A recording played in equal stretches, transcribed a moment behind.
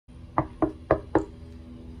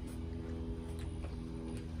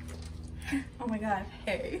Oh my god,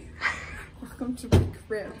 hey. Welcome to my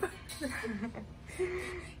crib.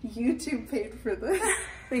 YouTube paid for this.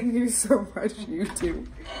 Thank you so much, YouTube.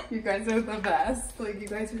 You guys are the best. Like, you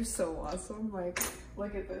guys are so awesome. Like,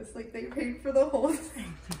 look at this. Like, they paid for the whole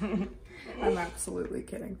thing. I'm absolutely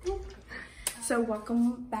kidding. So,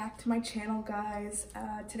 welcome back to my channel, guys.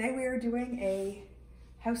 Today we are doing a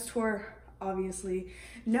house tour. Obviously,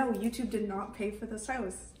 no, YouTube did not pay for this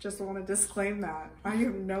house. Just want to disclaim that. I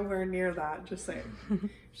am nowhere near that, just saying.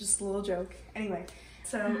 Just a little joke. Anyway,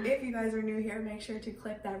 so if you guys are new here, make sure to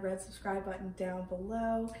click that red subscribe button down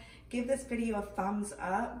below. Give this video a thumbs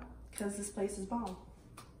up, because this place is bomb.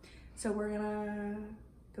 So we're gonna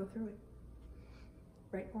go through it.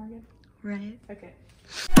 Right, Morgan? Right. Okay.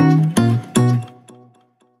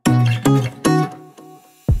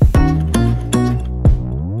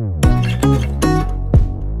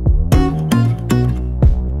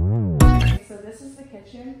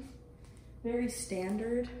 Very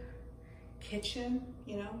standard kitchen,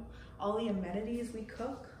 you know, all the amenities. We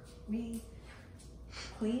cook, we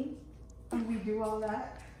clean, and we do all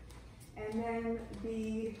that. And then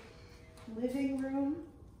the living room,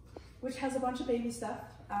 which has a bunch of baby stuff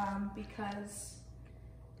because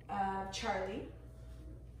Charlie,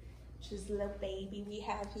 which is the little baby we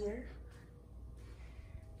have here.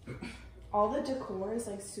 All the decor is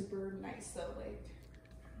like super nice though, like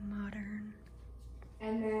modern.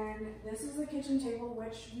 And then this is the kitchen table,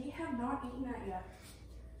 which we have not eaten at yet.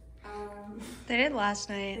 They did last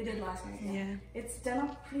night. They did last night, yeah. It's done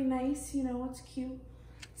up pretty nice, you know, it's cute.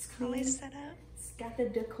 It's clean. Always set up. It's got the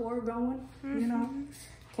decor going, you know?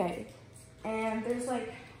 Okay, and there's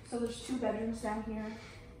like, so there's 2 bedrooms down here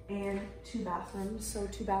and 2 bathrooms. So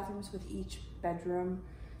 2 bathrooms with each bedroom.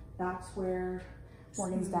 That's where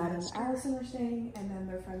Morgan's dad and Allison are staying, and then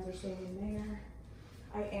their friends are staying in there.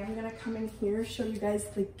 I am gonna come in here, show you guys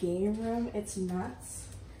the game room. It's nuts.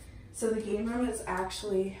 So the game room is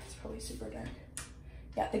actually, it's probably super dark.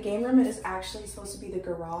 Yeah, the game room is actually supposed to be the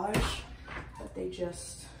garage, but they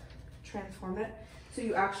just transformed it. So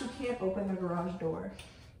you actually can't open the garage door.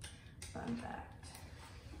 Fun fact.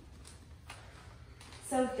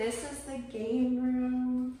 So this is the game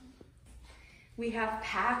room. We have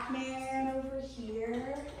Pac-Man over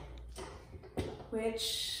here,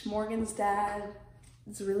 which Morgan's dad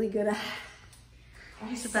is really good at.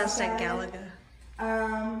 He's the best at Galaga.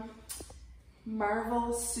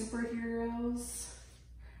 Marvel superheroes,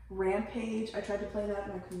 Rampage. I tried to play that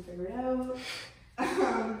and I couldn't figure it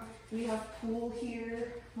out. We have pool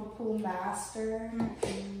here. I'm a pool master.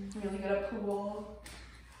 Really good at pool.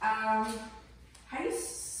 How do you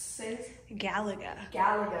say this? Galaga.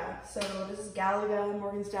 Galaga. So this is Galaga.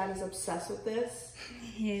 Morgan's dad is obsessed with this.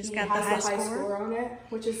 He got the high score on it,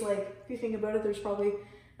 which is like, if you think about it, there's probably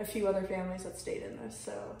a few other families that stayed in this.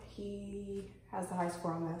 So he has the high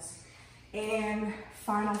score on this. And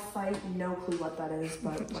Final Fight, no clue what that is,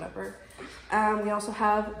 but whatever. We also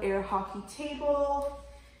have air hockey table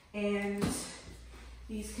and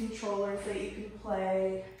these controllers that you can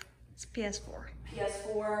play. It's PS4.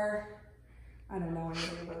 PS4. I don't know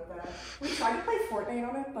anything about that. We tried to play Fortnite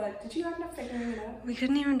on it, but did you end up figuring it out? We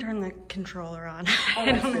couldn't even turn the controller on. Oh, I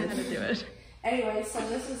don't know how to do it. Anyway, so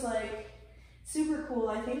this is like super cool.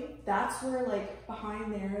 I think that's where, like,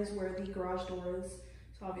 behind there is where the garage door is.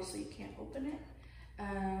 So obviously you can't open it.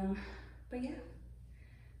 But yeah,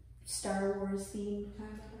 Star Wars theme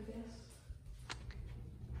kind of, I guess.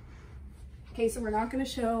 Okay, so we're not gonna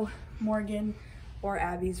show Morgan or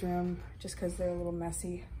Abby's room just because they're a little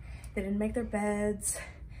messy. They didn't make their beds.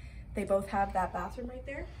 They both have that bathroom right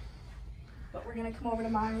there. But we're gonna come over to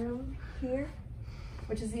my room here,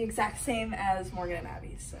 which is the exact same as Morgan and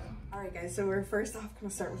Abby's. So, all right, guys. So we're first off gonna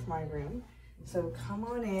start with my room. So come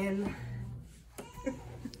on in.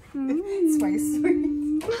 It's my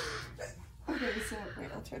sweet. Okay, so wait,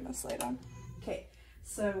 I'll turn this light on. Okay,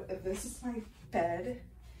 so this is my bed.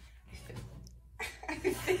 I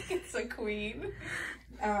think it's a queen.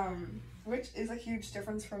 Which is a huge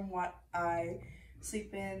difference from what I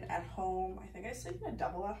sleep in at home. I think I sleep in a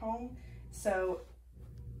double at home. So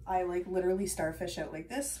I like literally starfish out like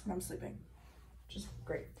this when I'm sleeping, which is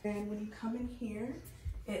great. And when you come in here,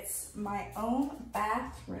 it's my own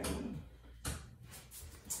bathroom.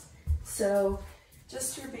 So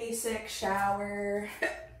just your basic shower,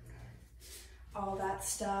 all that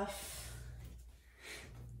stuff.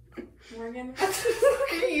 Morgan,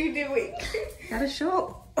 what are you doing? Gotta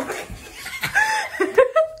show.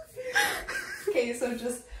 Okay, so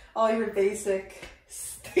just all your basic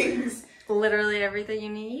things. Literally everything you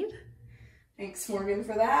need. Thanks, Morgan,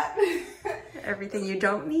 for that. Everything you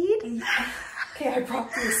don't need. Okay, I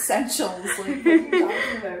brought the essentials. Like, what are you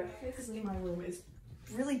talking about? This is my room. It's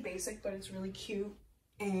really basic, but it's really cute,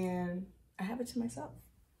 and I have it to myself.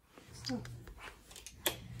 So,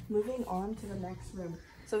 moving on to the next room.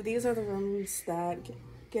 So these are the rooms that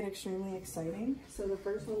get extremely exciting. So the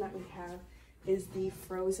first one that we have is the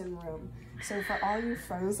Frozen room. So for all you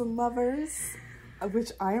Frozen lovers,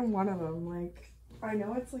 which I am one of them, like, I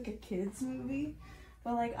know it's like a kid's movie,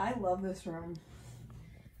 but like, I love this room.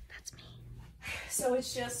 That's me. So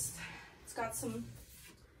it's got some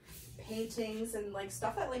paintings and like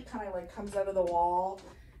stuff that like kind of like comes out of the wall.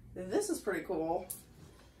 This is pretty cool.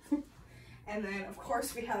 And then of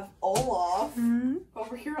course we have Olaf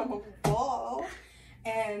over here on the wall,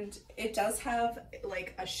 and it does have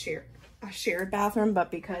like a shared bathroom,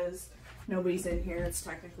 but because nobody's in here, it's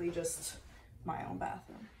technically just my own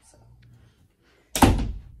bathroom. So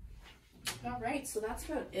all right, so that's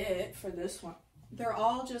about it for this one. They're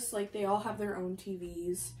all just like, they all have their own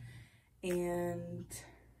TVs, and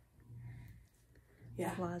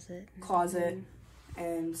yeah, closet,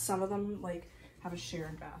 and some of them like have a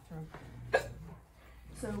shared bathroom.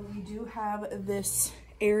 So we do have this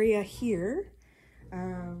area here,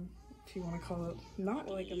 if you want to call it, not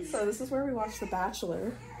like, so this is where we watched The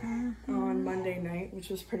Bachelor on Monday night, which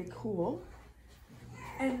was pretty cool.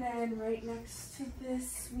 And then right next to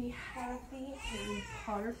this we have the Harry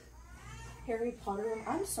Potter room.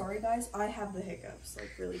 I'm sorry guys, I have the hiccups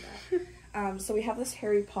like really bad. So we have this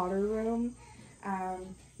Harry Potter room.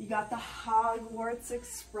 You got the Hogwarts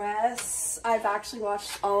Express. I've actually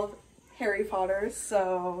watched all of Harry Potter,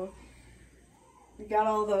 so we got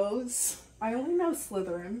all those. I only know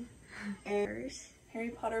Slytherin and Harry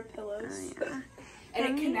Potter pillows. Oh, yeah. And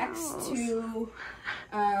it connects to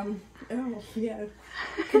oh yeah,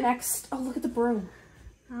 connects, oh look at the broom.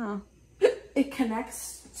 Oh. It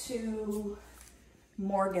connects to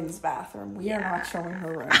Morgan's bathroom. We are not showing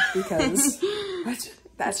her room because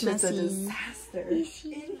that's just a disaster.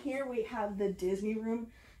 In here we have the Disney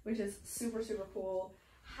room, which is super, super cool.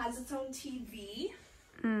 Has its own TV,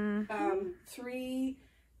 3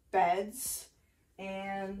 beds,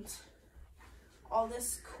 and all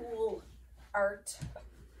this cool art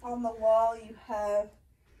on the wall. You have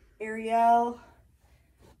Ariel,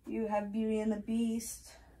 you have Beauty and the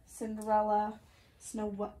Beast, Cinderella,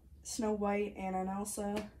 Snow White, Anna and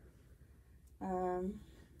Elsa.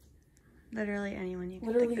 Literally anyone you can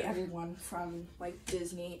literally think of. everyone from like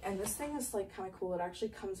Disney. And this thing is like kind of cool. It actually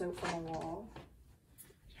comes out from a wall.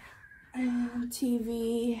 Yeah.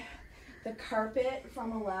 TV, the carpet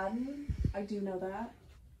from Aladdin. I do know that.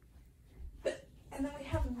 And then we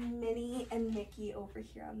have Minnie and Mickey over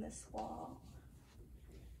here on this wall.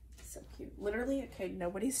 So cute. Literally, okay,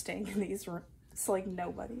 nobody's staying in these rooms. It's like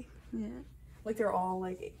nobody. Yeah. Like they're all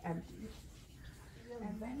like empty.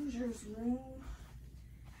 Avengers room,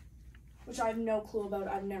 which I have no clue about.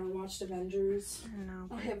 I've never watched Avengers. No,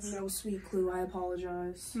 I have no sweet clue. I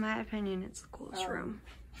apologize. In my opinion, it's the coolest room.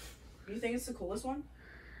 You think it's the coolest one?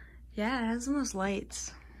 Yeah, it has the most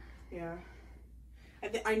lights. Yeah.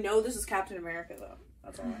 I know this is Captain America though.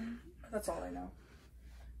 That's all I know.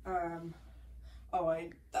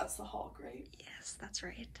 That's the Hulk, right? Yes, that's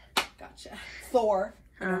right. Gotcha. Thor.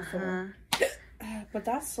 Thor. But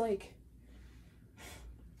that's like,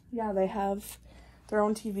 yeah, they have their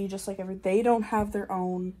own TV just like they don't have their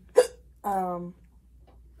own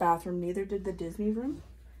bathroom. Neither did the Disney room.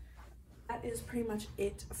 That is pretty much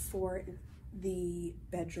it for the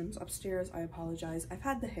bedrooms upstairs. I apologize. I've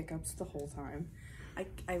had the hiccups the whole time.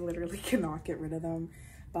 I literally cannot get rid of them.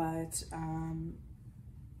 But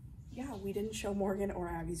yeah, we didn't show Morgan or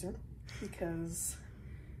Abby's room because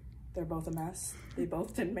they're both a mess. They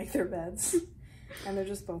both didn't make their beds. And they're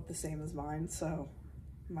just both the same as mine, so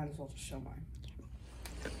might as well just show mine.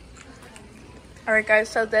 Alright guys,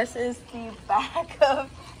 so this is the back of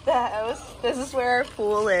the house. This is where our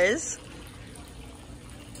pool is.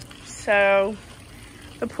 So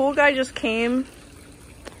the pool guy just came,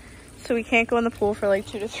 so we can't go in the pool for like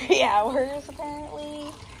 2 to 3 hours apparently.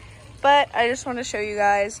 But I just want to show you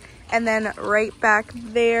guys. And then right back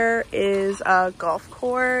there is a golf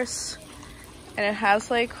course, and it has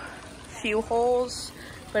like a few holes,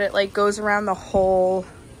 but it like goes around the whole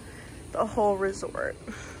resort.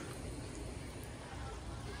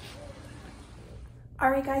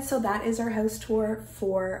 Alright guys, so that is our house tour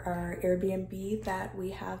for our Airbnb that we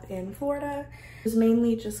have in Florida. It was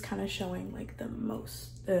mainly just kind of showing like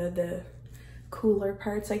the cooler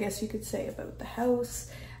parts, I guess you could say, about the house.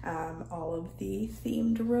 All of the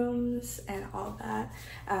themed rooms and all that,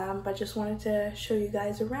 but just wanted to show you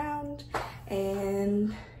guys around.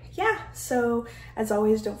 And yeah, so as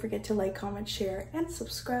always, don't forget to like, comment, share, and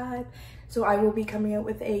subscribe. So I will be coming out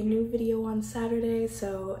with a new video on Saturday,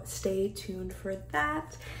 so stay tuned for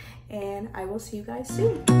that, and I will see you guys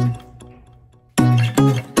soon.